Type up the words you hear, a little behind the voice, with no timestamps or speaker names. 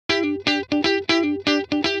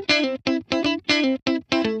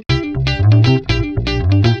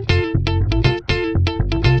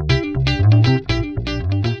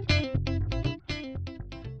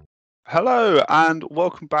Hello and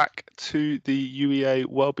welcome back to the UEA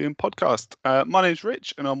Wellbeing Podcast. My name is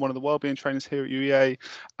Rich and I'm one of the Wellbeing trainers here at UEA.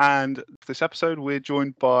 And for this episode, we're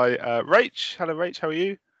joined by Rach. Hello, Rach. How are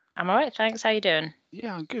you? I'm all right, thanks. How you doing?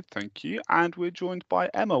 Yeah, I'm good, thank you. And we're joined by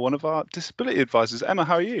Emma, one of our disability advisors. Emma,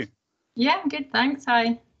 how are you? Yeah, I'm good, thanks.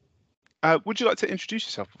 Hi. Would you like to introduce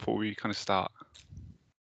yourself before we kind of start?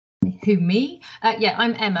 Who, me? Yeah,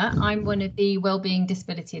 I'm Emma. I'm one of the Wellbeing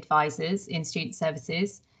Disability Advisors in Student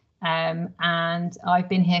Services. And I've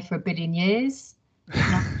been here for 1 billion years.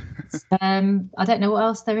 I don't know what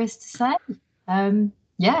else there is to say.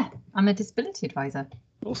 Yeah, I'm a disability advisor.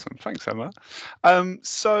 Awesome. Thanks, Emma.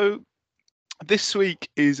 So this week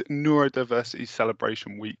is Neurodiversity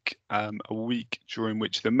Celebration Week, a week during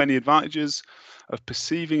which the many advantages of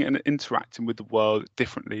perceiving and interacting with the world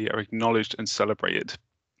differently are acknowledged and celebrated,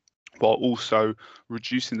 while also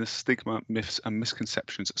reducing the stigma, myths and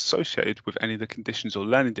misconceptions associated with any of the conditions or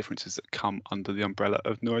learning differences that come under the umbrella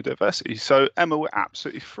of neurodiversity. So Emma, we're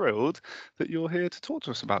absolutely thrilled that you're here to talk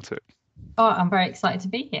to us about it. Oh, I'm very excited to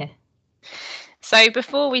be here. So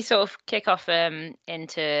before we sort of kick off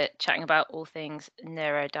into chatting about all things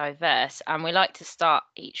neurodiverse, we like to start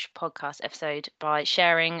each podcast episode by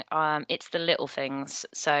sharing it's the little things.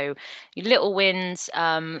 So your little wins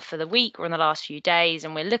for the week or in the last few days,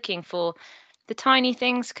 and we're looking for the tiny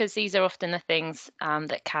things because these are often the things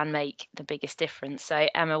that can make the biggest difference. So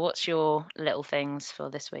Emma, what's your little things for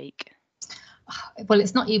this week? Well,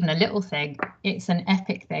 it's not even a little thing, it's an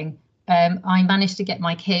epic thing. I managed to get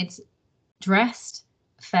my kids dressed,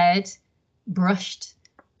 fed, brushed,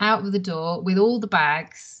 out of the door with all the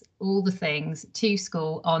bags, all the things, to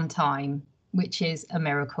school on time, which is a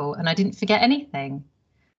miracle. And I didn't forget anything.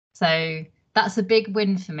 So that's a big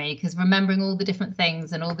win for me, because remembering all the different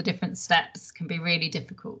things and all the different steps can be really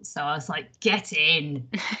difficult. So I was like, get in.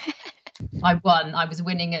 I won. I was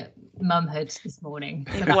winning at mumhood this morning.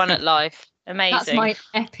 So you won at life. Amazing. That's my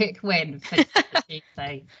epic win for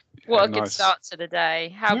Tuesday. What a good start to the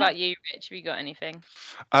day. How about you, Rich? Have you got anything?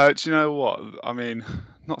 Do you know what? I mean,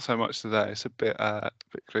 not so much today. It's a bit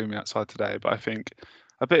gloomy outside today, but I think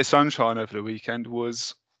a bit of sunshine over the weekend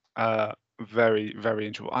was very, very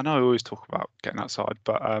enjoyable. I know I always talk about getting outside,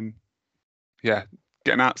 but yeah,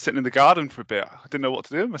 getting out, sitting in the garden for a bit. I didn't know what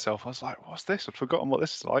to do with myself. I was like, what's this? I'd forgotten what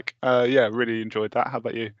this is like. Yeah, really enjoyed that. How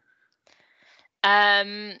about you?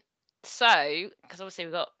 So, because obviously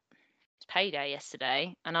we got payday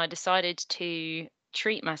yesterday, and I decided to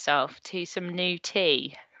treat myself to some new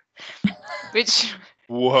tea, which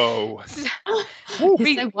whoa, it's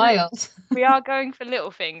so wild. We are going for little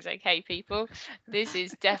things, okay, people. This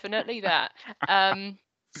is definitely that.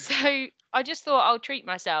 So I just thought I'll treat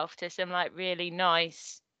myself to some like really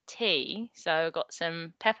nice tea. So I got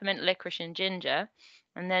some peppermint, licorice and ginger,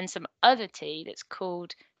 and then some other tea that's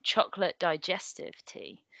called chocolate digestive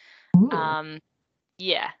tea.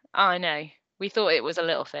 Yeah, I know. We thought it was a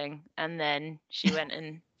little thing, and then she went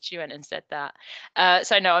and said that.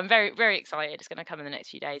 So no, I'm very, very excited. It's going to come in the next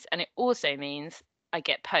few days, and it also means I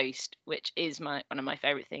get post, which is one of my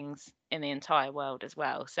favorite things in the entire world as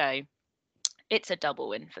well. So it's a double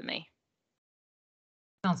win for me.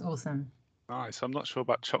 Sounds awesome. Nice. I'm not sure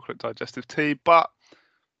about chocolate digestive tea, but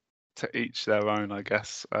to each their own, I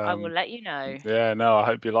guess. I will let you know. Yeah, no, I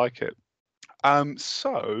hope you like it.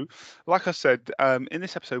 So, like I said, in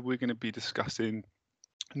this episode, we're going to be discussing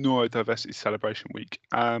Neurodiversity Celebration Week.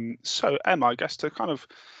 So, Emma, I guess to kind of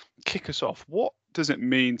kick us off, what does it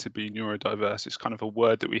mean to be neurodiverse? It's kind of a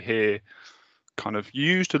word that we hear kind of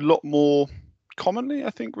used a lot more commonly,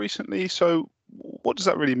 I think, recently. So, what does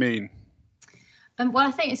that really mean? Well,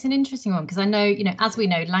 I think it's an interesting one because I know, as we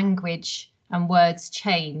know, language and words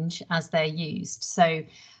change as they're used. So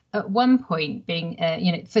at one point being,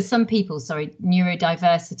 for some people,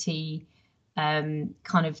 neurodiversity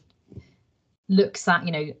kind of looks at,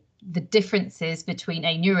 the differences between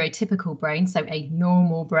a neurotypical brain, so a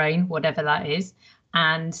normal brain, whatever that is,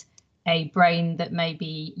 and a brain that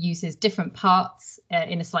maybe uses different parts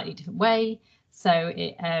in a slightly different way. So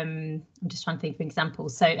I'm just trying to think of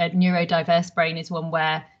examples. So a neurodiverse brain is one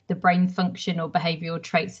where the brain function or behavioural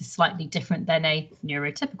traits are slightly different than a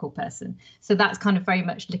neurotypical person. So that's kind of very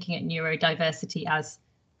much looking at neurodiversity as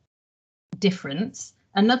difference.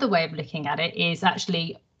 Another way of looking at it is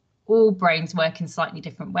actually all brains work in slightly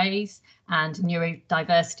different ways, and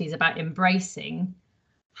neurodiversity is about embracing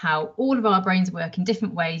how all of our brains work in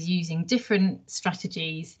different ways using different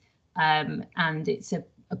strategies, and it's a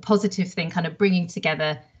positive thing, kind of bringing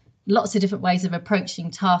together lots of different ways of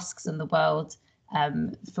approaching tasks in the world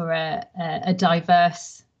for a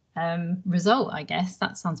diverse result, I guess.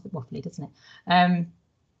 That sounds a bit waffly, doesn't it?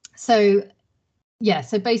 So Yeah,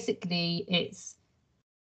 so basically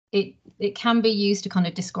it can be used to kind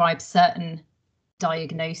of describe certain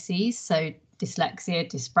diagnoses, so dyslexia,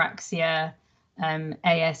 dyspraxia,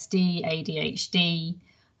 ASD, ADHD.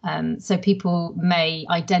 So people may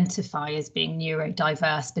identify as being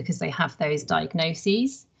neurodiverse because they have those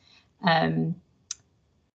diagnoses. And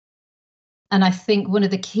I think one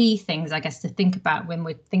of the key things, I guess, to think about when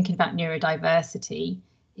we're thinking about neurodiversity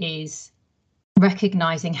is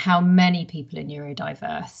recognizing how many people are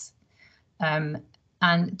neurodiverse,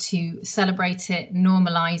 and to celebrate it,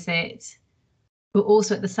 normalize it, but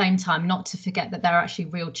also at the same time not to forget that there are actually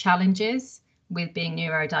real challenges with being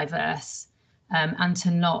neurodiverse, and to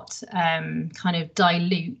not kind of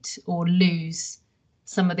dilute or lose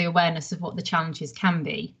some of the awareness of what the challenges can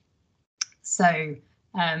be. So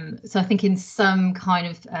I think in some kind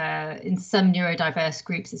of in some neurodiverse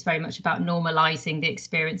groups, it's very much about normalizing the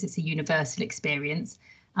experience. It's a universal experience.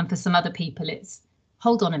 And for some other people, it's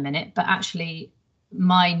hold on a minute, but actually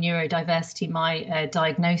my neurodiversity, my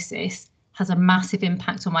diagnosis has a massive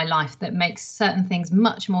impact on my life that makes certain things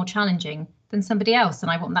much more challenging than somebody else.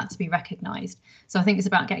 And I want that to be recognized. So I think it's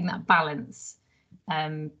about getting that balance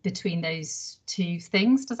between those two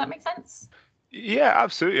things. Does that make sense? Yeah,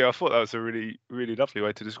 absolutely. I thought that was a really, really lovely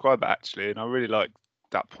way to describe it, actually. And I really like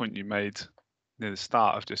that point you made near the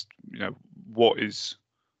start of just, what is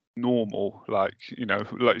normal. Like,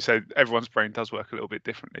 like you said, everyone's brain does work a little bit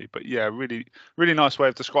differently. But yeah, really, really nice way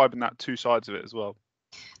of describing that two sides of it as well.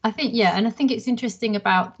 I think, yeah, and I think it's interesting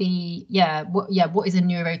about what is a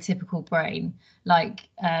neurotypical brain? Like,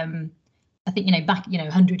 I think, back,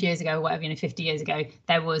 100 years ago, or whatever, 50 years ago,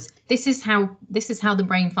 there was, this is how the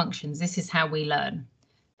brain functions. This is how we learn.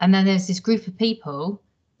 And then there's this group of people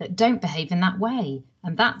that don't behave in that way.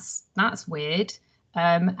 And that's weird.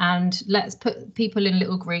 And let's put people in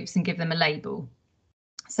little groups and give them a label.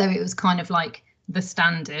 So it was kind of like the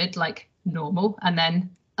standard, like normal, and then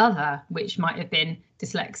other, which might have been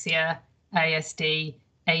dyslexia, ASD,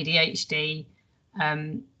 ADHD.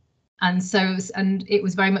 And it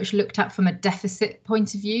was very much looked at from a deficit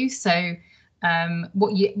point of view. So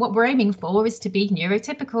what we're aiming for is to be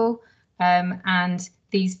neurotypical, and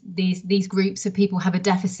these groups of people have a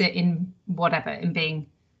deficit in whatever, in being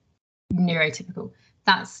neurotypical.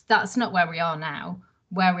 That's not where we are now.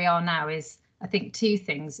 Where we are now is, I think, two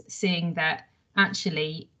things: seeing that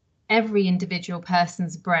actually every individual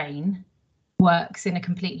person's brain works in a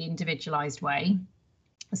completely individualized way.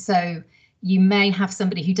 So you may have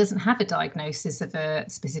somebody who doesn't have a diagnosis of a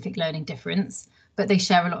specific learning difference, but they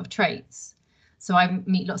share a lot of traits. So I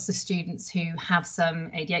meet lots of students who have some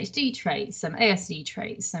ADHD traits, some ASD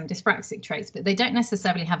traits, some dyspraxic traits, but they don't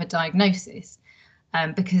necessarily have a diagnosis,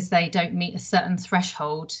 because they don't meet a certain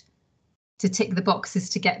threshold to tick the boxes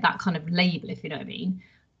to get that kind of label, if you know what I mean.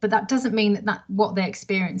 But that doesn't mean that what they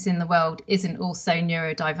experience in the world isn't also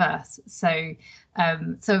neurodiverse. So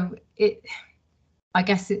I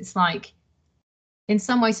guess it's like, in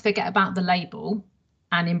some ways, forget about the label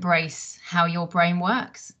and embrace how your brain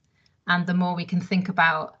works. And the more we can think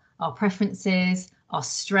about our preferences, our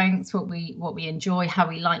strengths, what we enjoy, how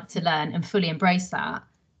we like to learn, and fully embrace that,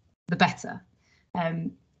 the better.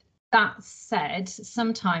 That said,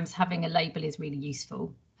 sometimes having a label is really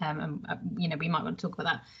useful. We might want to talk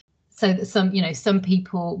about that. So that some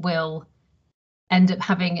people will end up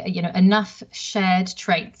having, enough shared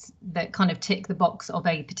traits that kind of tick the box of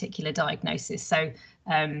a particular diagnosis. So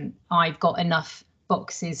I've got enough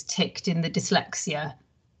boxes ticked in the dyslexia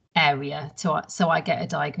area so I get a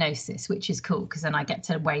diagnosis, which is cool, because then I get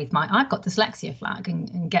to wave my I've got dyslexia flag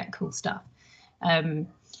and get cool stuff.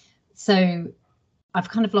 So I've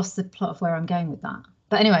kind of lost the plot of where I'm going with that.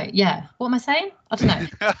 But anyway, yeah, what am I saying? I don't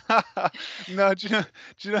know. No, do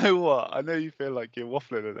you know what? I know you feel like you're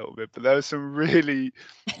waffling a little bit, but there were some really,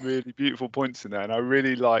 really beautiful points in there. And I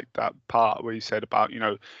really like that part where you said about,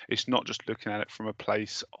 it's not just looking at it from a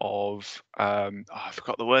place of, I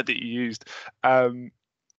forgot the word that you used,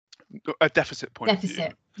 a deficit point of view.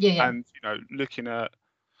 Yeah. And, looking at,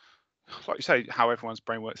 like you say, how everyone's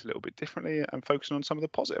brain works a little bit differently, and focusing on some of the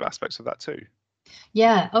positive aspects of that too.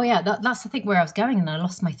 Yeah. Oh, yeah. That's I think where I was going, and I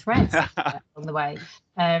lost my thread along the way,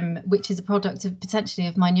 which is a product of potentially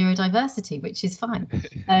of my neurodiversity, which is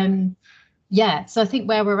fine. Yeah. So I think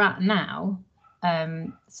where we're at now.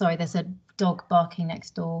 Sorry, there's a dog barking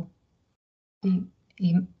next door.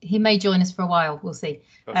 He may join us for a while. We'll see.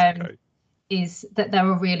 Okay. Is that there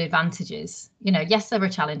are real advantages? Yes, there are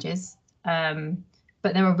challenges.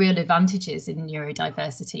 But there are real advantages in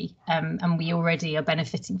neurodiversity, and we already are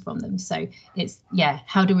benefiting from them. So it's,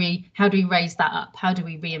 how do we raise that up? How do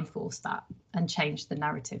we reinforce that and change the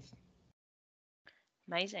narrative?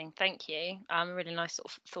 Amazing, thank you. A really nice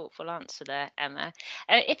sort of thoughtful answer there, Emma.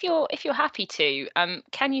 If you're happy to,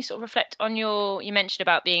 can you sort of reflect on you mentioned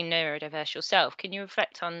about being neurodiverse yourself. Can you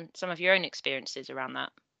reflect on some of your own experiences around that?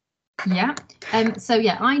 Yeah. So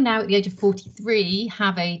yeah, I now at the age of 43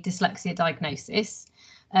 have a dyslexia diagnosis.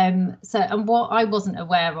 And what I wasn't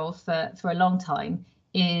aware of for a long time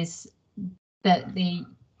is that there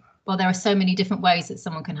are so many different ways that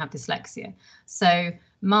someone can have dyslexia. So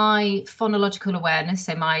my phonological awareness,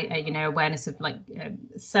 so my awareness of like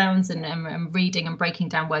sounds and reading and breaking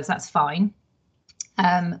down words, that's fine.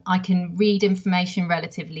 I can read information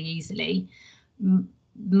relatively easily.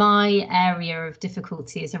 My area of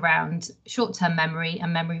difficulty is around short-term memory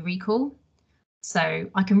and memory recall. So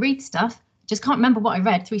I can read stuff, just can't remember what I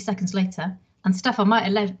read 3 seconds later, and stuff I might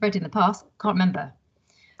have read in the past, can't remember.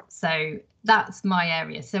 So that's my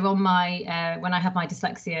area. So on my when I have my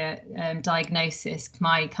dyslexia diagnosis,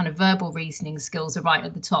 my kind of verbal reasoning skills are right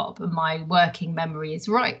at the top, and my working memory is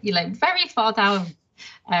right, very far down.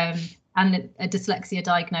 And a dyslexia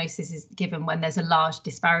diagnosis is given when there's a large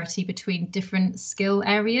disparity between different skill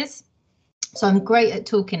areas. So I'm great at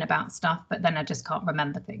talking about stuff, but then I just can't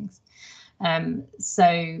remember things.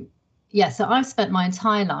 So I've spent my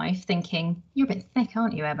entire life thinking, you're a bit thick,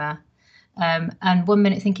 aren't you, Emma? And 1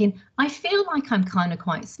 minute thinking, I feel like I'm kind of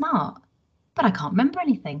quite smart, but I can't remember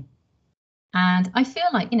anything. And I feel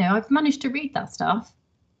like, I've managed to read that stuff.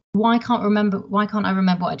 Why can't I remember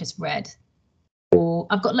what I just read? Or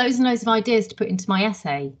I've got loads and loads of ideas to put into my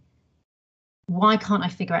essay. Why can't I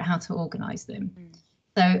figure out how to organise them?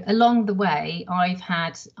 So along the way, I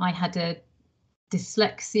had a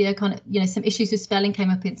dyslexia kind of, some issues with spelling came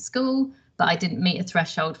up in school, but I didn't meet a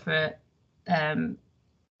threshold for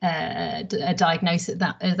a diagnosis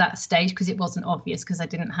at that stage because it wasn't obvious, because I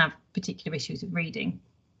didn't have particular issues with reading.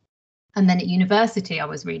 And then at university, I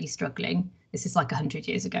was really struggling. This is like 100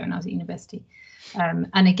 years ago when I was at university.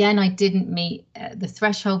 And again, I didn't meet the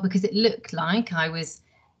threshold because it looked like I was,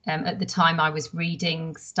 at the time I was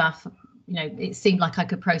reading stuff, it seemed like I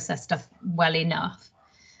could process stuff well enough.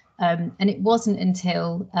 And it wasn't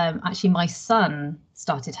until actually my son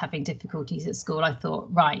started having difficulties at school, I thought,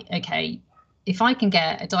 right, okay, if I can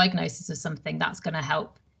get a diagnosis of something that's going to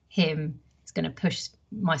help him, it's going to push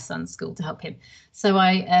my son's school to help him. So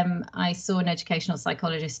I saw an educational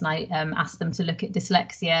psychologist, and I asked them to look at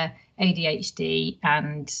dyslexia, ADHD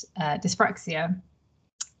and dyspraxia.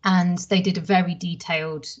 And they did a very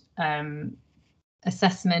detailed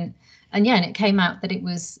assessment. And it came out that it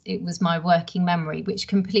was my working memory, which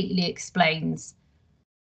completely explains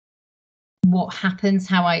what happens,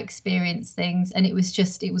 how I experience things. And it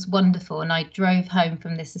was wonderful. And I drove home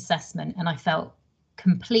from this assessment and I felt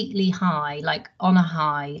completely high, like on a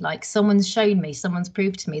high, like someone's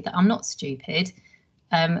proved to me that I'm not stupid,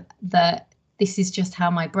 that this is just how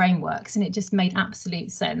my brain works. And it just made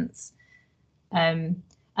absolute sense. And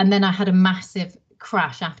then I had a massive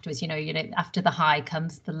crash afterwards, after the high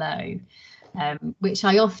comes the low, which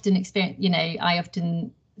I often experience, I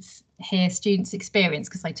often hear students experience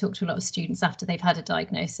because I talk to a lot of students after they've had a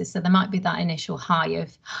diagnosis. So there might be that initial high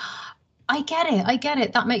of, I get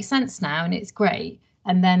it, that makes sense now, and it's great.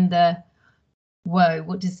 And then the, whoa,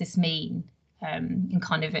 what does this mean? And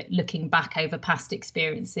kind of looking back over past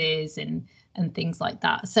experiences and things like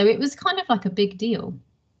that. So it was kind of like a big deal.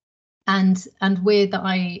 And weird that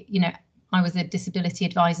I was a disability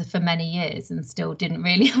advisor for many years and still didn't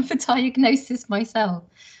really have a diagnosis myself.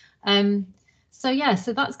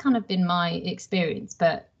 So that's kind of been my experience.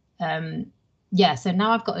 But so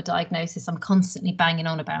now I've got a diagnosis. I'm constantly banging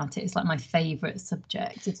on about it. It's like my favourite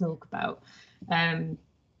subject to talk about. So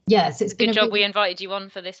it's been a good job we invited you on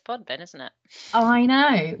for this pod, Ben, isn't it? Oh, I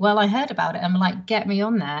know. Well, I heard about it. I'm like, get me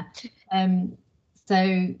on there. So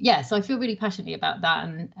I feel really passionately about that,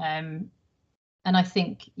 and I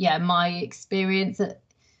think my experience that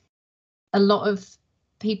a lot of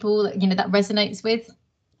people that resonates with,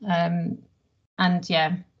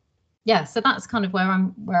 so that's kind of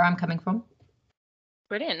where I'm coming from.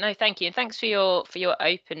 Brilliant. No, thank you. And thanks for your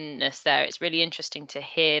openness there. It's really interesting to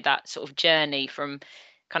hear that sort of journey from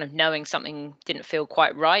kind of knowing something didn't feel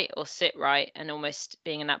quite right or sit right, and almost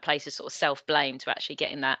being in that place of sort of self-blame, to actually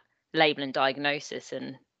getting that label and diagnosis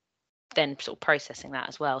and then sort of processing that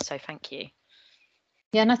as well. So thank you.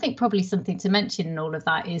 Yeah, and I think probably something to mention in all of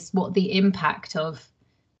that is what the impact of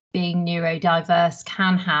being neurodiverse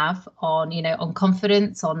can have on, on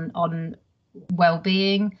confidence, on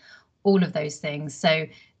well-being, all of those things. So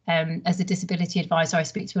as a disability advisor, I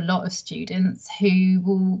speak to a lot of students who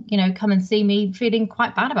will, come and see me feeling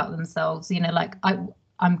quite bad about themselves. Like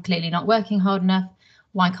I'm clearly not working hard enough.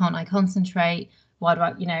 Why can't I concentrate? Why do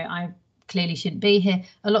I clearly shouldn't be here.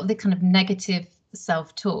 A lot of the kind of negative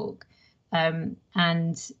self-talk,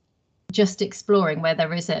 and just exploring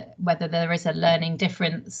whether there is a learning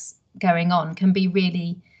difference going on can be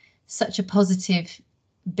really such a positive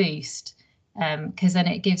boost, because then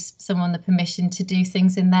it gives someone the permission to do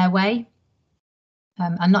things in their way.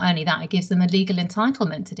 And not only that, it gives them a legal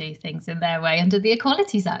entitlement to do things in their way under the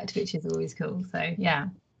Equalities Act, which is always cool. So, yeah.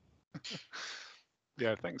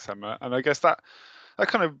 Yeah, thanks, Emma. And I guess that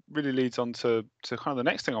kind of really leads on to kind of the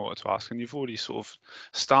next thing I wanted to ask. And you've already sort of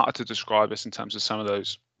started to describe this in terms of some of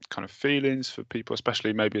those kind of feelings for people,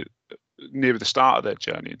 especially maybe near the start of their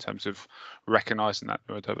journey, in terms of recognizing that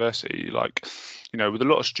neurodiversity. Like, you know, with a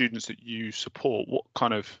lot of students that you support, what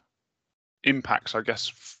kind of impacts, I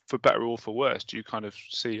guess, for better or for worse, do you kind of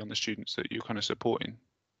see on the students that you're kind of supporting?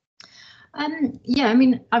 Yeah, I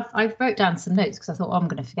mean, I've wrote down some notes because I thought, oh, I'm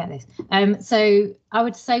going to forget this. So I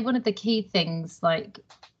would say one of the key things, like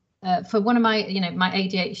for one of my, my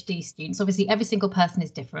ADHD students, obviously every single person is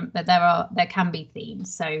different, but there can be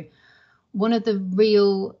themes. So one of the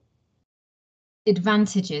real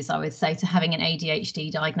advantages, I would say, to having an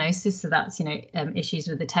ADHD diagnosis, so that's, issues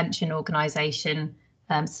with attention, organisation,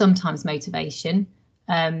 sometimes motivation,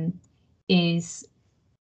 is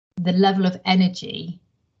the level of energy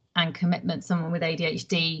and commitment someone with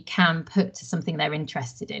ADHD can put to something they're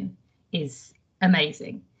interested in is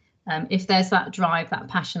amazing. If there's that drive, that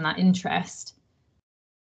passion, that interest,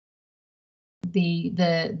 the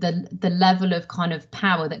level of kind of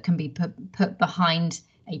power that can be put behind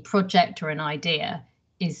a project or an idea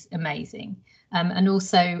is amazing. And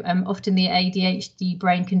also often the ADHD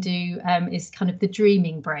brain can do is kind of the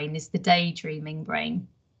dreaming brain, is the daydreaming brain.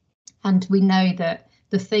 And we know that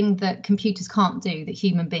the thing that computers can't do that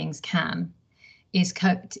human beings can is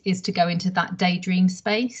to go into that daydream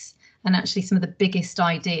space. And actually some of the biggest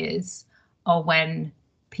ideas are when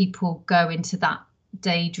people go into that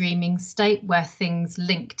daydreaming state where things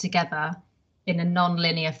link together in a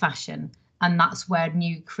non-linear fashion. And that's where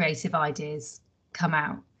new creative ideas come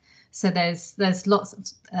out. So there's lots of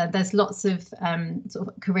sort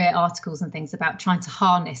of career articles and things about trying to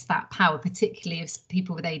harness that power, particularly of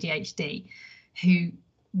people with ADHD, who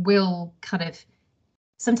will kind of,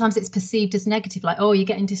 sometimes it's perceived as negative, like, oh, you're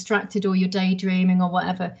getting distracted or you're daydreaming or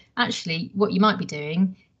whatever. Actually, what you might be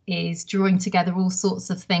doing is drawing together all sorts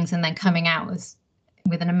of things and then coming out with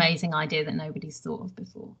an amazing idea that nobody's thought of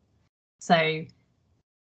before. So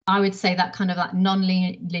I would say that kind of like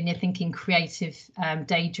non-linear thinking, creative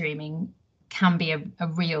daydreaming can be a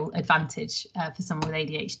real advantage for someone with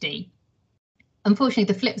ADHD. Unfortunately,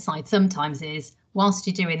 the flip side sometimes is, whilst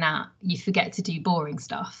you're doing that, you forget to do boring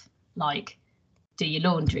stuff, like do your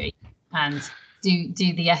laundry and do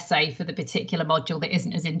the essay for the particular module that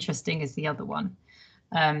isn't as interesting as the other one.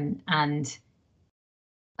 And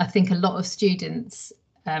I think a lot of students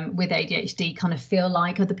with ADHD kind of feel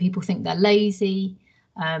like other people think they're lazy.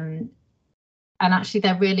 And actually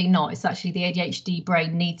they're really not. It's actually the ADHD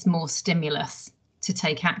brain needs more stimulus to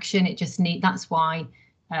take action. That's why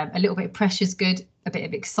a little bit of pressure is good, a bit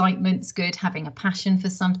of excitement's good, having a passion for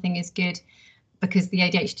something is good, because the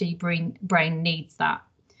ADHD brain needs that.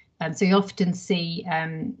 So you often see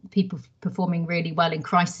people performing really well in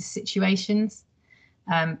crisis situations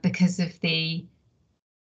because of there's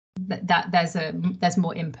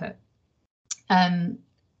more input.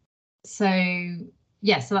 So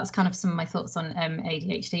that's kind of some of my thoughts on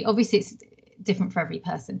ADHD. Obviously, it's different for every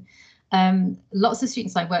person. Lots of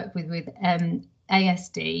students I work with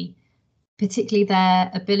ASD, particularly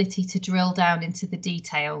their ability to drill down into the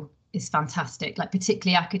detail is fantastic, like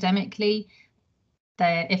particularly academically.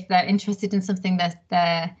 If they're interested in something,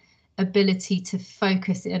 their ability to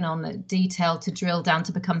focus in on the detail, to drill down,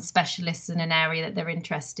 to become specialists in an area that they're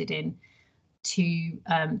interested in, to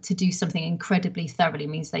do something incredibly thoroughly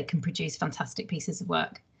means they can produce fantastic pieces of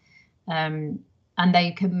work, and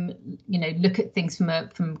they can look at things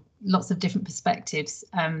from lots of different perspectives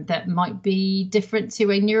that might be different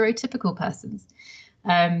to a neurotypical person's.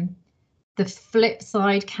 The flip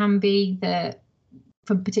side can be that,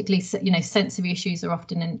 from particularly sensory issues are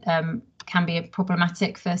often can be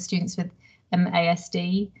problematic for students with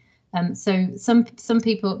ASD. So some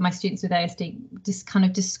people, my students with ASD, just kind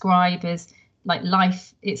of describe as like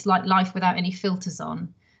life. It's like life without any filters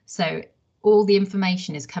on. So all the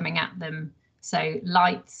information is coming at them. So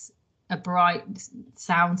lights are bright,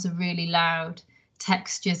 sounds are really loud,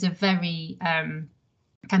 textures are very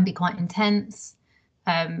can be quite intense.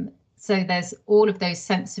 So there's all of those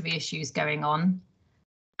sensory issues going on,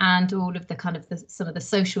 and all of the kind of some of the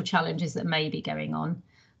social challenges that may be going on.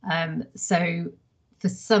 So for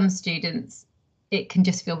some students, it can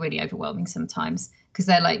just feel really overwhelming sometimes, because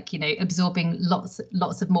they're like, you know, absorbing lots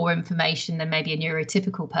of more information than maybe a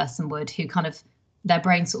neurotypical person would, who kind of, their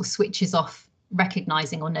brain sort of switches off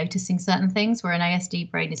recognizing or noticing certain things, where an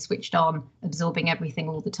ASD brain is switched on, absorbing everything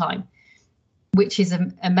all the time, which is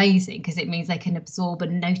amazing, because it means they can absorb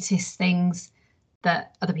and notice things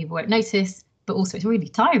that other people won't notice, but also it's really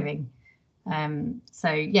tiring.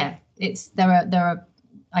 So yeah, there are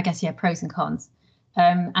I guess, yeah, pros and cons.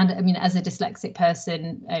 And I mean, as a dyslexic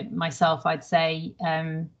person myself, I'd say,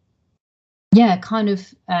 yeah, kind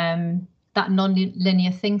of that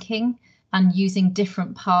non-linear thinking and using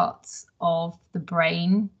different parts of the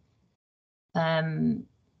brain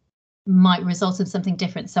might result in something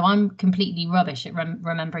different. So I'm completely rubbish at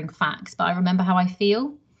remembering facts, but I remember how I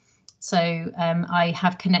feel. So I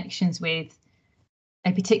have connections with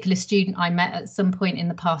a particular student I met at some point in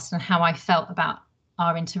the past, and how I felt about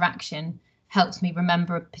our interaction helped me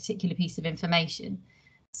remember a particular piece of information.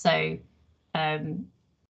 So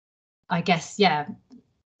I guess, yeah,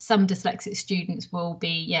 some dyslexic students will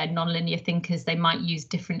be, yeah, non-linear thinkers. They might use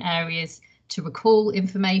different areas to recall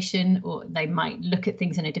information, or they might look at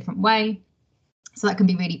things in a different way. So that can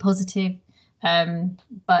be really positive.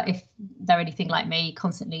 But if they're anything like me,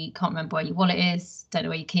 constantly can't remember where your wallet is, don't know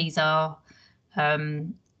where your keys are,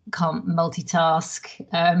 can't multitask,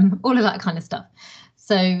 all of that kind of stuff.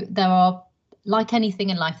 So there are, like anything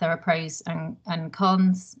in life, there are pros and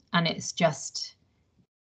cons, and it's just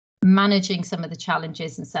managing some of the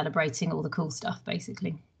challenges and celebrating all the cool stuff,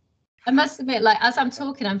 basically. I must admit, like, as I'm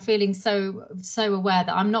talking, I'm feeling so aware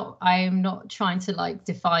that I am not trying to like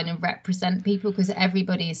define and represent people, because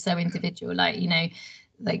everybody is so individual. Like, you know,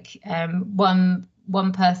 like one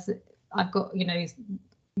person, I've got, you know,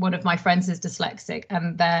 one of my friends is dyslexic,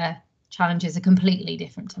 and their challenges are completely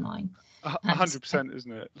different to mine. 100%,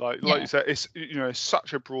 isn't it? Like yeah. you say, it's, you know, it's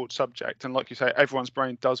such a broad subject, and like you say, everyone's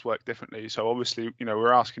brain does work differently. So obviously, you know,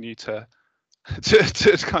 we're asking you to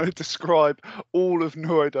kind of describe all of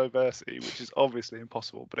neurodiversity, which is obviously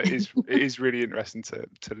impossible, but it is really interesting to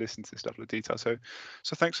listen to this level of detail. So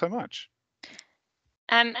thanks so much.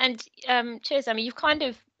 And cheers. I mean, you've kind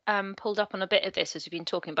of pulled up on a bit of this as we've been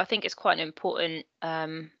talking, but I think it's quite an important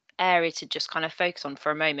area to just kind of focus on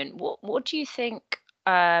for a moment. What do you think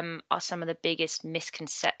are some of the biggest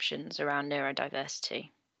misconceptions around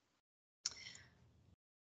neurodiversity?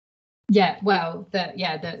 Yeah, well, the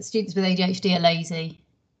students with ADHD are lazy.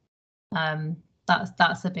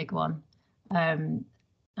 That's a big one. And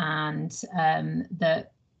the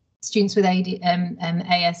students with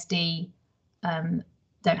ASD don't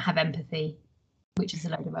have empathy, which is a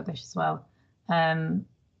load of rubbish as well.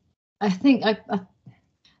 I think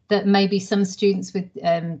that maybe some students with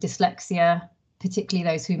dyslexia, particularly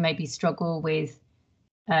those who maybe struggle with,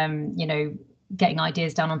 you know, getting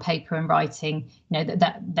ideas down on paper and writing, you know,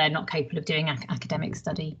 that they're not capable of doing academic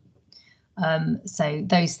study. So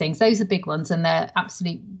those things, those are big ones, and they're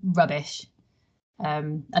absolute rubbish. I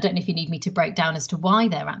don't know if you need me to break down as to why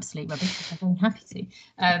they're absolute rubbish. I'm very happy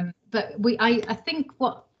to. But I think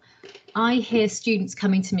what I hear students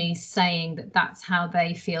coming to me saying that that's how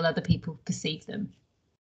they feel other people perceive them.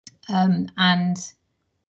 And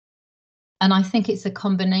I think it's a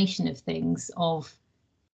combination of things of,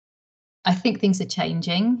 I think things are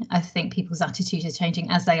changing. I think people's attitudes are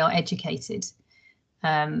changing as they are educated.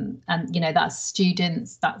 And, you know, that's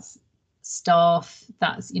students, that's staff,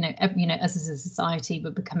 that's, you know, as a society,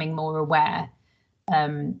 we're becoming more aware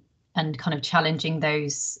and kind of challenging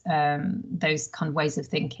those kind of ways of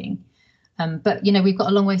thinking. But, you know, we've got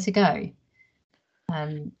a long way to go,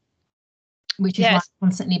 which is why I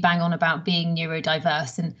constantly bang on about being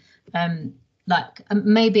neurodiverse. And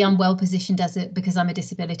maybe I'm well positioned because I'm a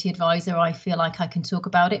disability advisor. I feel like I can talk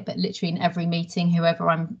about it, but literally in every meeting, whoever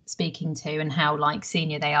I'm speaking to and how like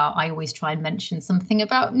senior they are, I always try and mention something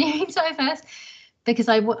about neurodiverse, because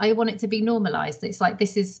I want it to be normalized. It's like,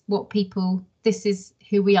 this is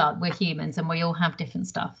who we are. We're humans, and we all have different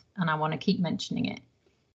stuff, and I want to keep mentioning it.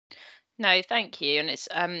 No, thank you. And it's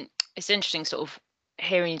interesting sort of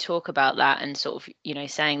hearing you talk about that, and sort of, you know,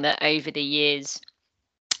 saying that over the years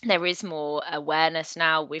there is more awareness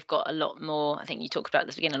now. We've got a lot more, I think you talked about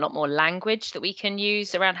this again, a lot more language that we can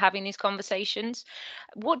use around having these conversations.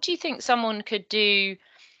 What do you think someone could do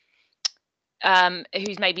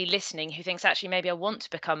who's maybe listening, who thinks, actually, maybe I want to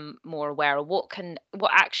become more aware, or what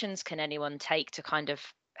actions can anyone take to kind of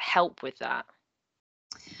help with that?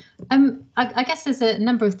 I guess there's a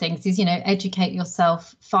number of things. Is, you know, educate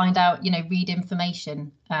yourself, find out, you know, read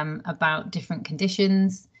information about different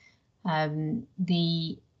conditions. You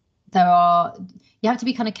have to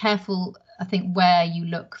be kind of careful, I think, where you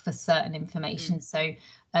look for certain information. So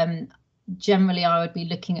generally I would be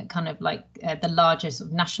looking at kind of like the larger sort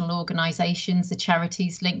of national organisations, the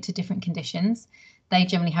charities linked to different conditions. They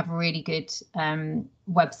generally have really good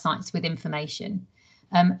websites with information.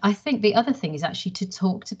 I think the other thing is actually to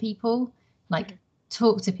talk to people, like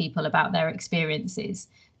talk to people about their experiences.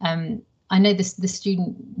 I know the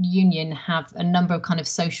student union have a number of kind of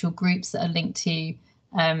social groups that are linked to, you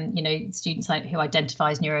know, students like who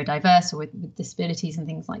identify as neurodiverse or with disabilities and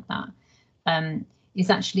things like that. Is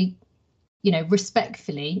actually, you know,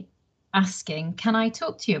 respectfully asking, can I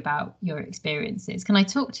talk to you about your experiences? Can I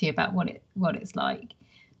talk to you about what it's like?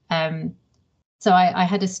 So I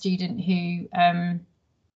had a student who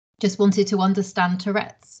just wanted to understand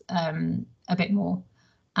Tourette's a bit more.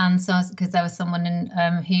 And so, because there was someone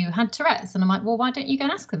who had Tourette's, and I'm like, well, why don't you go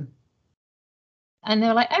and ask them? And they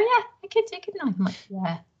were like, oh yeah, I could, couldn't I? I'm like,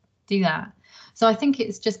 yeah, do that. So I think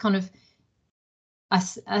it's just kind of,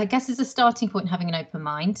 I guess as a starting point, having an open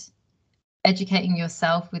mind, educating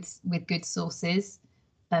yourself with good sources,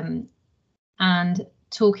 and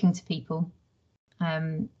talking to people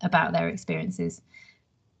about their experiences.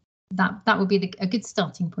 That would be a good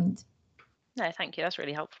starting point. No, thank you. That's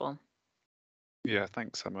really helpful. Yeah,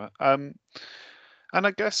 thanks, Emma. And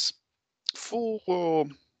I guess for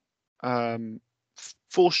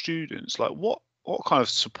students, like what kind of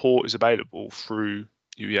support is available through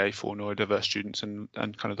UEA for neurodiverse students and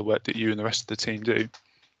kind of the work that you and the rest of the team do?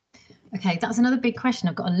 Okay, that's another big question.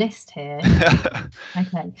 I've got a list here.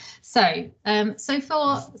 Okay, so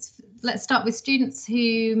let's start with students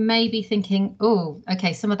who may be thinking, oh,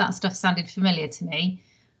 okay, some of that stuff sounded familiar to me.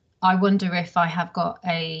 I wonder if I have got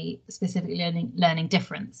a specific learning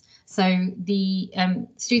difference. So the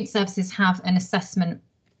student services have an assessment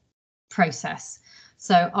process.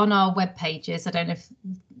 So on our web pages, I don't know if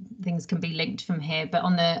things can be linked from here, but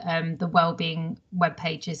on the wellbeing web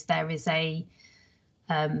pages, there is the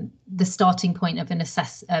starting point of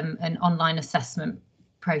an online assessment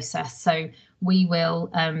process. So we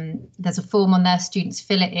will, there's a form on there, students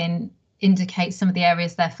fill it in, indicate some of the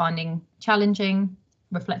areas they're finding challenging,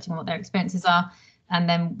 reflecting on what their experiences are, and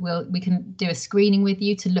then we can do a screening with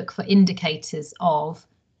you to look for indicators of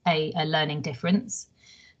a learning difference.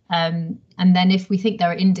 And then if we think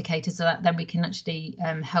there are indicators of that, then we can actually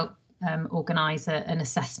help organise an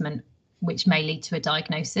assessment which may lead to a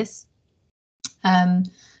diagnosis.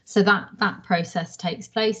 So that process takes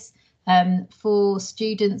place. For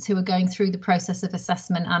students who are going through the process of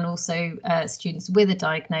assessment and also students with a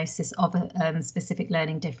diagnosis of a specific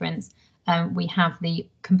learning difference, we have the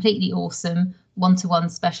completely awesome one-to-one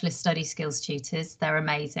specialist study skills tutors. They're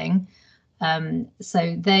amazing.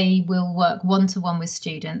 So they will work one-to-one with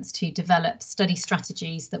students to develop study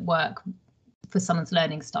strategies that work for someone's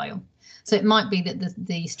learning style. So it might be that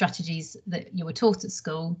the strategies that you were taught at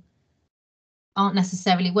school aren't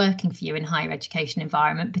necessarily working for you in higher education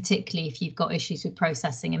environment, particularly if you've got issues with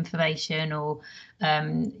processing information or,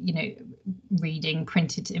 you know, reading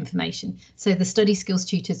printed information. So the study skills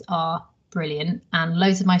tutors are brilliant, and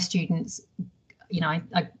loads of my students, you know,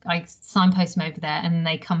 I signpost them over there and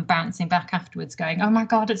they come bouncing back afterwards going, oh my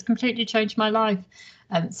God, it's completely changed my life.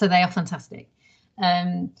 So they are fantastic.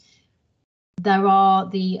 There are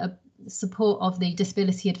the support of the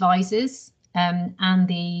disability advisors and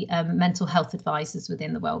the mental health advisors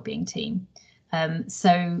within the wellbeing team.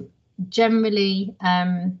 So generally,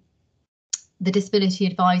 the disability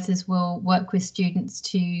advisors will work with students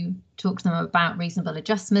to talk to them about reasonable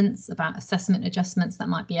adjustments, about assessment adjustments. That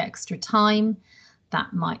might be extra time,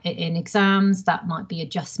 that might in exams, that might be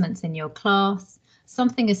adjustments in your class.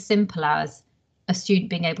 Something as simple as a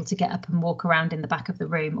student being able to get up and walk around in the back of the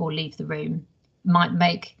room or leave the room might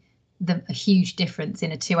make a huge difference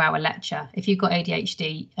in a 2-hour lecture. If you've got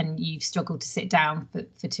ADHD and you've struggled to sit down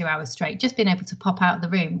for 2 hours straight, just being able to pop out of the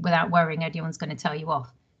room without worrying anyone's going to tell you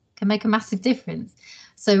off can make a massive difference.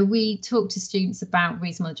 So we talk to students about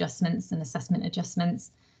reasonable adjustments and assessment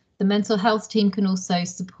adjustments. The mental health team can also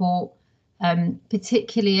support,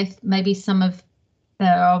 particularly if maybe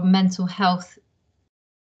there are mental health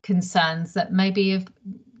concerns that maybe have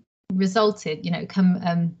resulted, you know, come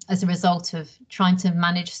as a result of trying to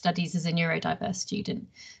manage studies as a neurodiverse student.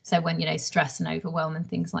 So when, you know, stress and overwhelm and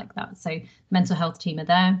things like that. So mental health team are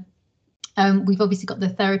there. We've obviously got the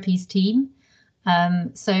therapies team.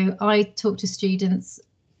 So I talk to students,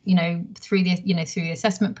 you know, through the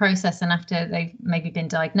assessment process and after they've maybe been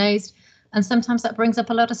diagnosed. And sometimes that brings up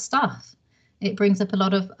a lot of stuff. It brings up a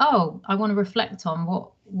lot of, oh, I want to reflect on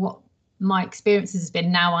what my experiences has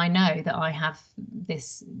been. Now I know that I have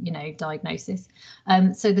this, you know, diagnosis.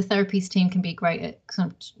 So the therapies team can be great at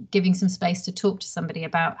kind of giving some space to talk to somebody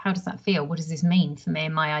about how does that feel? What does this mean for me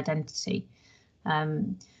and my identity?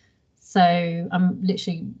 So I'm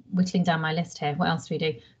literally whittling down my list here. What else do we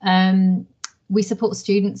do? We support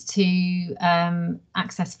students to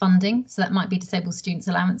access funding. So that might be disabled students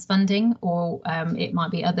allowance funding, or it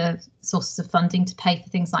might be other sources of funding to pay for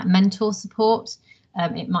things like mentor support.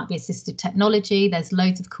 It might be assistive technology. There's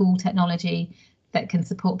loads of cool technology that can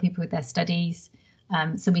support people with their studies.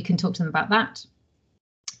 So we can talk to them about that.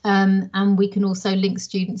 And we can also link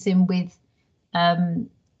students in with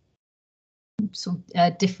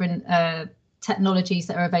different technologies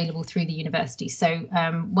that are available through the university. So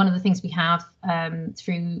one of the things we have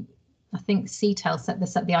through, I think CTEL set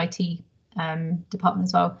this up, the IT department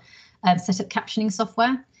as well, set up captioning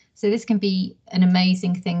software. So this can be an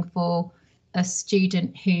amazing thing for a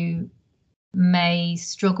student who may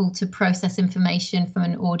struggle to process information from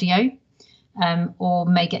an audio or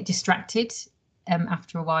may get distracted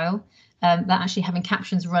after a while. That actually having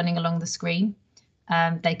captions running along the screen,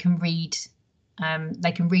 they can read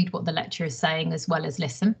what the lecturer is saying as well as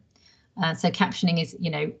listen. So captioning is,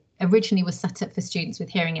 originally was set up for students with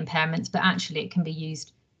hearing impairments, but actually it can be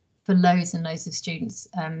used for loads and loads of students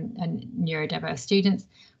and neurodiverse students.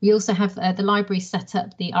 We also have the library set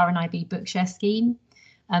up the RNIB Bookshare scheme.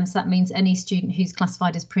 So that means any student who's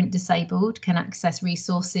classified as print disabled can access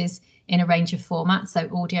resources in a range of formats, so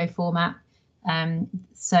audio format.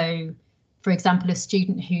 So, for example, a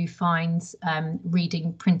student who finds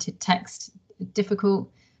reading printed text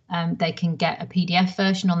difficult, they can get a PDF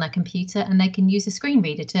version on their computer and they can use a screen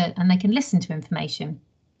reader and they can listen to information.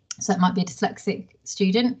 So it might be a dyslexic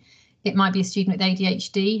student, it might be a student with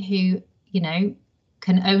ADHD who,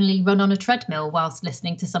 can only run on a treadmill whilst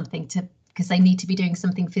listening to something because they need to be doing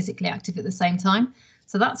something physically active at the same time.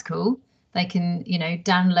 So that's cool. They can,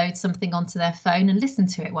 download something onto their phone and listen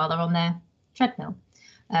to it while they're on their treadmill.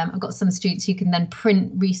 I've got some students who can then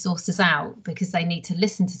print resources out because they need to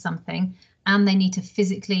listen to something and they need to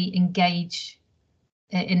physically engage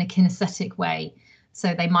in a kinesthetic way.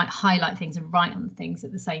 So they might highlight things and write on things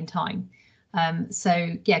at the same time.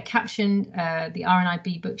 So yeah, Caption, the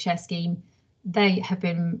RNIB Bookshare scheme,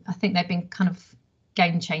 I think they've been kind of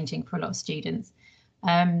game changing for a lot of students.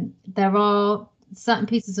 There are certain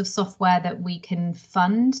pieces of software that we can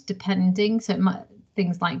fund depending. So it might,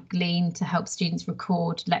 things like Glean to help students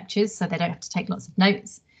record lectures so they don't have to take lots of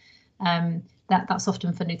notes. That's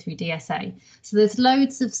often funded through DSA. So there's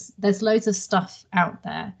loads of stuff out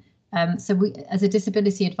there. So we, as a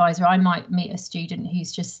disability advisor, I might meet a student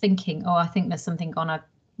who's just thinking, oh, I think there's something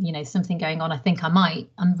something going on.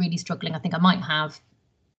 I'm really struggling. I think I might have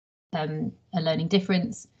a learning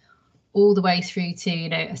difference, all the way through to,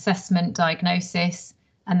 assessment, diagnosis.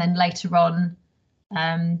 And then later on,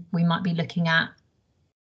 we might be looking at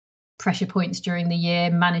pressure points during the year,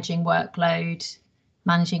 managing workload,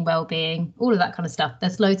 managing well-being, all of that kind of stuff.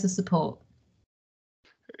 There's loads of support.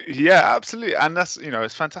 Yeah, absolutely. And that's,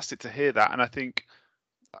 it's fantastic to hear that. And I think,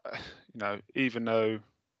 even though,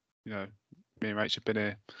 me and Rach have been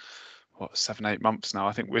here, 7-8 months now,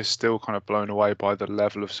 I think we're still kind of blown away by the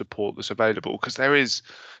level of support that's available, because there is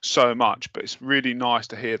so much, but it's really nice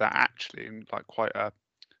to hear that actually in like quite a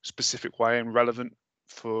specific way and relevant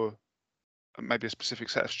for maybe a specific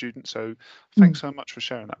set of students. So thanks so much for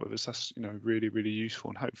sharing that with us. That's really, really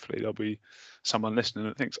useful, and hopefully there'll be someone listening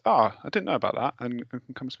that thinks, I didn't know about that, and can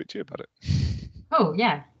come speak to you about it. Oh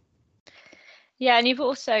yeah, and you've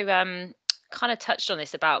also kind of touched on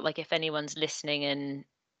this about like if anyone's listening and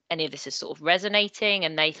any of this is sort of resonating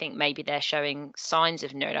and they think maybe they're showing signs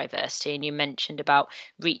of neurodiversity, and you mentioned about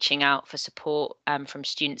reaching out for support from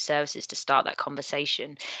student services to start that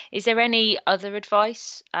conversation. Is there any other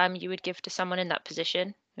advice you would give to someone in that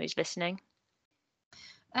position who's listening?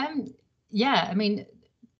 Yeah, I mean,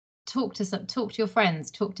 talk to your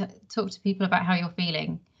friends, talk to people about how you're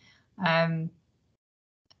feeling. I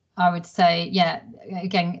would say, yeah,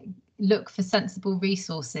 again, look for sensible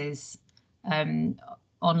resources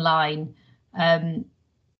online.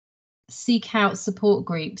 Seek out support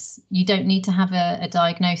groups. You don't need to have a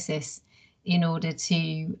diagnosis in order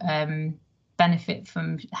to benefit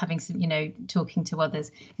from having some, talking to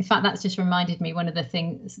others. In fact, that's just reminded me, one of the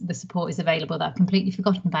things, the support is available that I've completely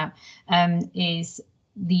forgotten about, is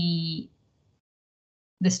the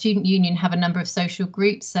student union have a number of social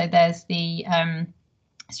groups. So there's the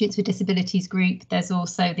Students with Disabilities group. There's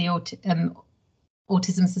also the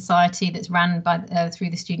Autism Society that's run by through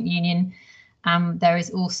the student union. There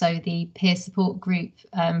is also the peer support group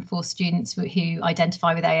for students who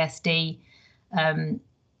identify with ASD,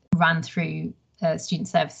 ran through student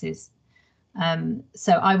services.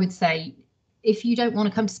 So I would say, if you don't want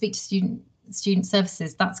to come to speak to student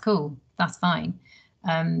services, that's cool, that's fine.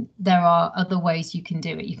 There are other ways you can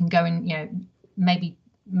do it. You can go and maybe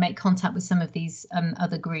make contact with some of these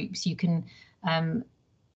other groups. You can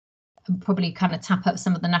probably kind of tap up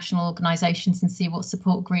some of the national organisations and see what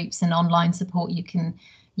support groups and online support you can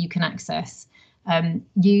access.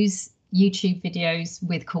 Use YouTube videos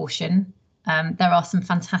with caution. There are some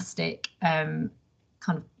fantastic kind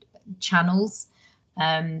of channels.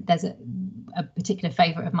 There's a particular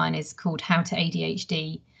favourite of mine is called How to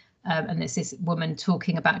ADHD, and there's this woman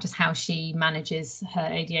talking about just how she manages her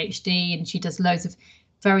ADHD, and she does loads of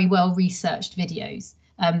very well researched videos.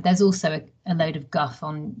 There's also a load of guff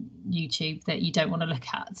on YouTube that you don't want to look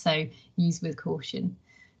at, so use with caution.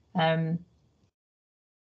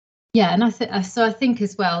 Yeah, and I think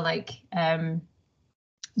as well, like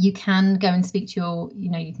you can go and speak to your,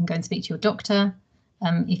 you can go and speak to your doctor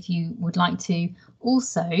if you would like to.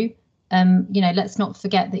 Also, let's not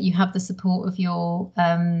forget that you have the support of your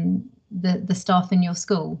the staff in your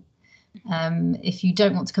school. If you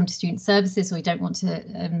don't want to come to student services, or you don't want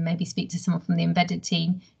to maybe speak to someone from the embedded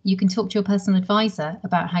team, you can talk to your personal advisor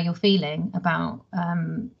about how you're feeling, about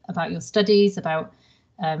your studies, about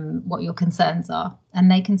what your concerns are, and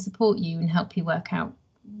they can support you and help you work out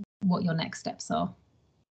what your next steps are.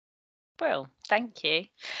 Well, thank you.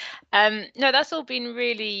 No, that's all been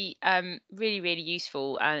really, really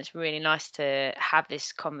useful, and it's really nice to have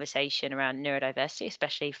this conversation around neurodiversity,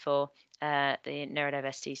 especially for the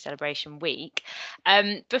Neurodiversity Celebration Week.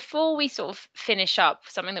 Before we sort of finish up,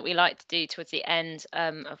 something that we like to do towards the end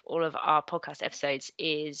of all of our podcast episodes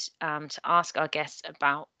is to ask our guests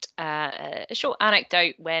about a short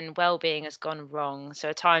anecdote when well-being has gone wrong. So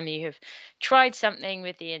a time you have tried something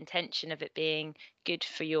with the intention of it being good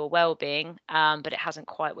for your well-being, but it hasn't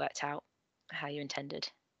quite worked out how you intended.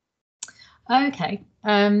 Okay.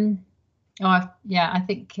 I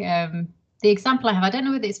think the example I have, I don't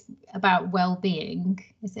know whether it's about well-being.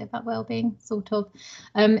 Is it about well-being? Sort of.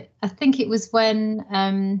 I think it was when,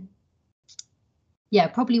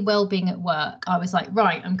 probably well-being at work. I was like,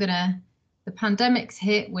 right, the pandemic's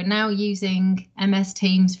hit. We're now using MS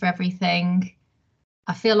Teams for everything.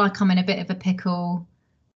 I feel like I'm in a bit of a pickle,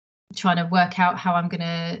 trying to work out how I'm going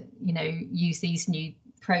to, use these new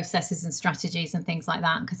processes and strategies and things like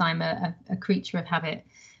that, because I'm a creature of habit.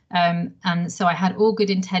 And so I had all good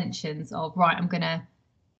intentions of, right, I'm going to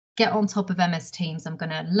get on top of MS Teams. I'm going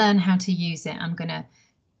to learn how to use it. I'm going to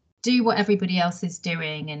do what everybody else is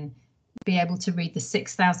doing and be able to read the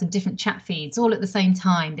 6,000 different chat feeds all at the same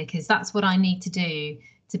time, because that's what I need to do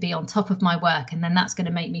to be on top of my work. And then that's going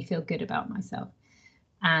to make me feel good about myself.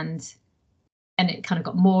 And it kind of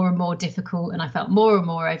got more and more difficult, and I felt more and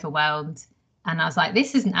more overwhelmed. And I was like,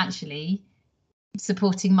 this isn't actually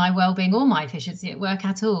supporting my well-being or my efficiency at work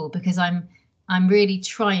at all, because I'm really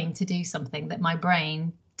trying to do something that my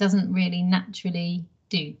brain doesn't really naturally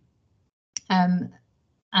do. And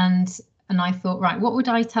I thought, right, what would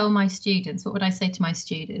I tell my students? What would I say to my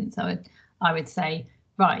students? I would say,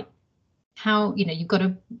 right, how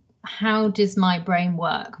does my brain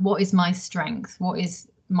work? What is my strength? What is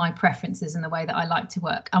my preferences and the way that I like to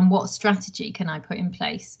work? And what strategy can I put in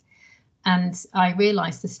place? And I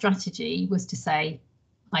realised the strategy was to say,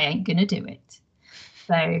 I ain't going to do it.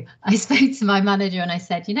 So I spoke to my manager and I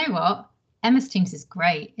said, you know what? MS Teams is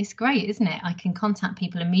great. It's great, isn't it? I can contact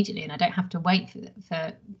people immediately and I don't have to wait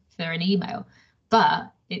for an email.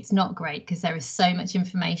 But it's not great because there is so much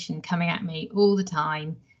information coming at me all the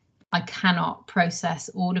time. I cannot process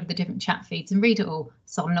all of the different chat feeds and read it all.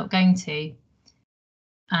 So I'm not going to.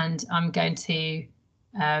 And I'm going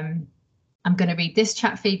to read this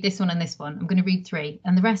chat feed, this one and this one. I'm going to read 3,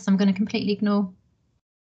 and the rest I'm going to completely ignore.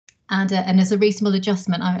 And as a reasonable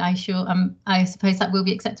adjustment, I suppose that will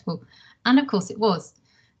be acceptable. And of course it was.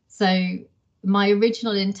 So my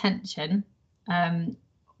original intention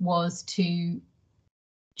was to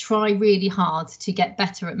try really hard to get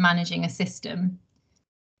better at managing a system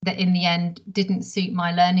that in the end didn't suit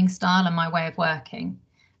my learning style and my way of working.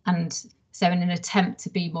 And so in an attempt to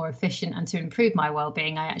be more efficient and to improve my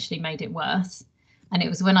well-being, I actually made it worse. And it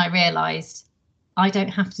was when I realised I don't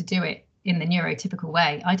have to do it in the neurotypical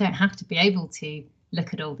way. I don't have to be able to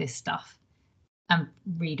look at all this stuff and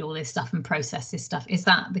read all this stuff and process this stuff. Is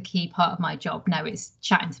that the key part of my job? No, it's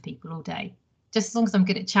chatting to people all day. Just as long as I'm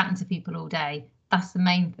good at chatting to people all day, that's the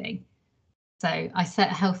main thing. So I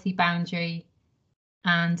set a healthy boundary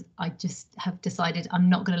and I just have decided I'm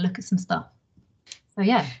not going to look at some stuff. So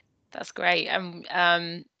yeah. That's great.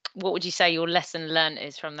 What would you say your lesson learned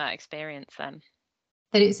is from that experience then?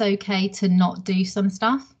 That it's okay to not do some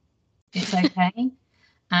stuff. It's okay.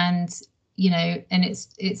 And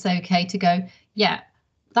it's okay to go, yeah,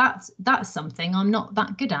 that's something I'm not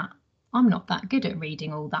that good at. I'm not that good at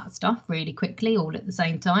reading all that stuff really quickly all at the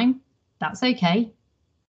same time. That's okay.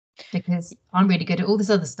 because I'm really good at all this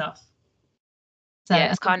other stuff. So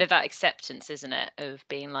yeah, it's kind of that acceptance, isn't it, of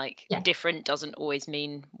being like, yeah, different doesn't always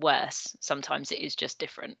mean worse. Sometimes it is just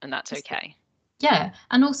different, and that's okay. Yeah,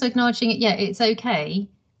 and also acknowledging it. Yeah, it's okay,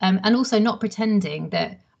 and also not pretending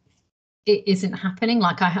that it isn't happening.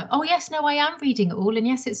 Like I have, oh yes, no, I am reading it all, and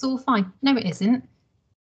yes, it's all fine. No, it isn't.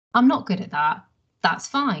 I'm not good at that. That's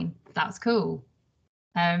fine. That's cool.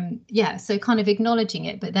 Yeah, so kind of acknowledging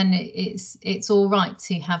it, but then it's all right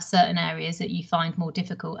to have certain areas that you find more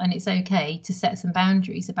difficult, and it's okay to set some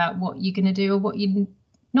boundaries about what you're going to do or what you're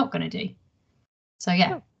not going to do. So yeah.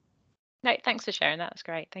 Cool. No, thanks for sharing. That was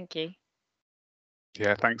great. Thank you.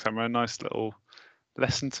 Yeah, thanks, Emma. A nice little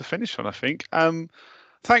lesson to finish on, I think.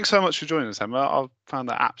 Thanks so much for joining us, Emma. I found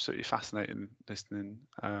that absolutely fascinating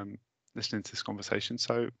listening to this conversation.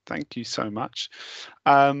 So thank you so much.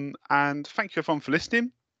 And thank you everyone for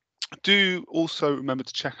listening. Do also remember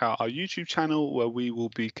to check out our YouTube channel, where we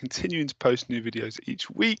will be continuing to post new videos each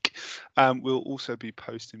week. We'll also be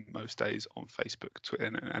posting most days on Facebook, Twitter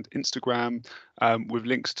and Instagram, with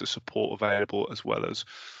links to support available, as well as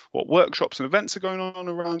what workshops and events are going on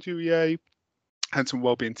around UEA, and some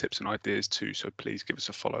wellbeing tips and ideas too. So please give us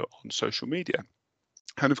a follow on social media.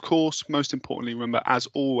 And of course, most importantly, remember, as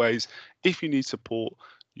always, if you need support,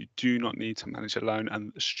 you do not need to manage alone,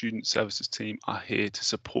 and the student services team are here to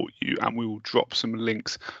support you. And we will drop some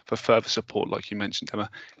links for further support, like you mentioned, Emma,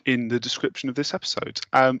 in the description of this episode.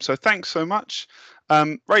 So thanks so much.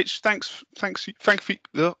 Rach,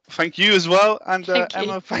 thank you as well. And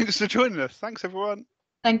Emma, thanks for joining us. Thanks, everyone.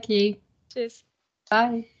 Thank you. Cheers.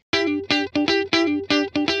 Bye.